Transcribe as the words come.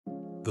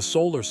The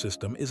solar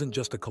system isn't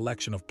just a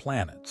collection of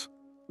planets.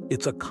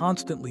 It's a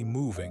constantly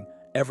moving,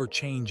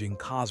 ever-changing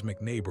cosmic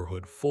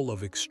neighborhood full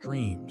of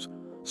extremes,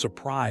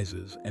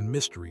 surprises, and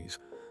mysteries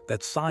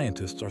that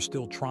scientists are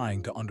still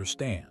trying to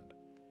understand.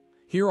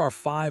 Here are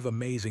 5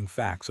 amazing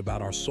facts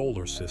about our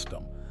solar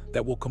system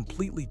that will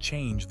completely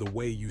change the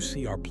way you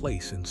see our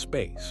place in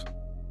space.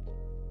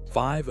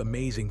 5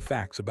 amazing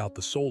facts about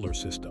the solar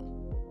system.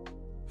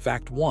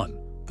 Fact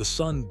 1. The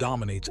sun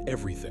dominates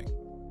everything.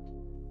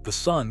 The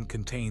sun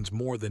contains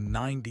more than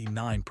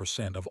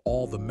 99% of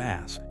all the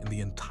mass in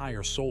the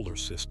entire solar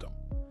system.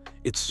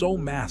 It's so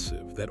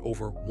massive that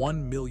over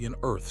 1 million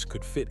Earths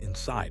could fit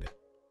inside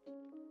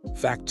it.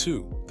 Fact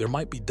 2. There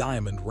might be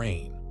diamond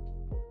rain.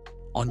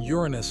 On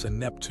Uranus and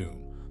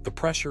Neptune, the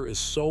pressure is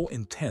so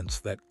intense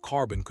that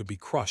carbon could be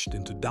crushed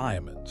into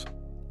diamonds,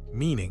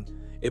 meaning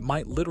it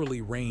might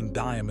literally rain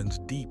diamonds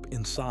deep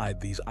inside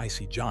these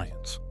icy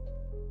giants.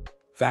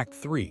 Fact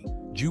 3.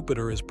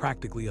 Jupiter is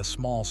practically a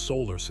small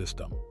solar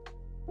system.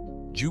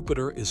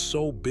 Jupiter is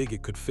so big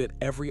it could fit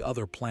every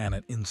other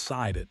planet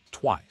inside it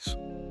twice.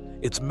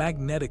 Its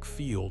magnetic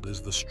field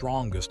is the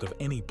strongest of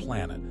any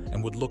planet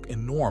and would look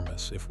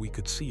enormous if we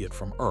could see it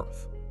from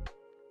Earth.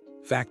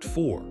 Fact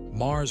 4.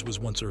 Mars was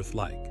once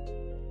Earth-like.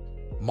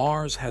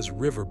 Mars has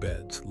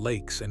riverbeds,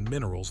 lakes, and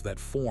minerals that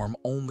form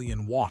only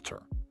in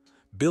water.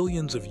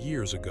 Billions of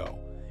years ago,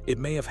 it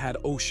may have had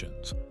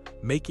oceans,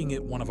 making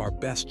it one of our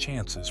best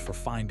chances for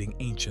finding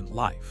ancient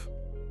life.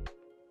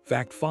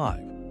 Fact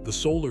 5. The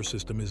solar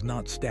system is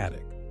not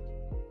static.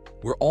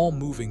 We're all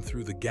moving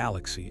through the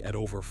galaxy at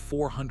over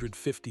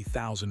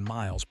 450,000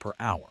 miles per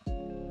hour.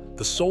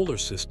 The solar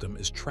system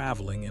is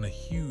traveling in a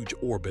huge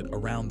orbit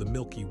around the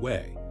Milky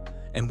Way,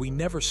 and we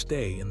never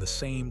stay in the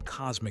same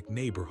cosmic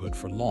neighborhood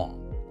for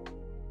long.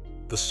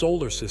 The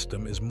solar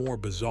system is more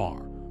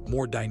bizarre,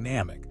 more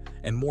dynamic,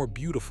 and more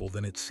beautiful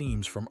than it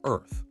seems from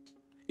Earth.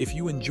 If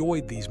you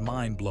enjoyed these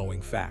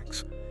mind-blowing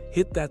facts,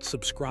 hit that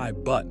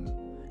subscribe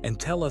button and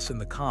tell us in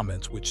the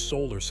comments which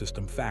solar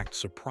system fact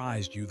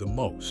surprised you the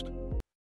most.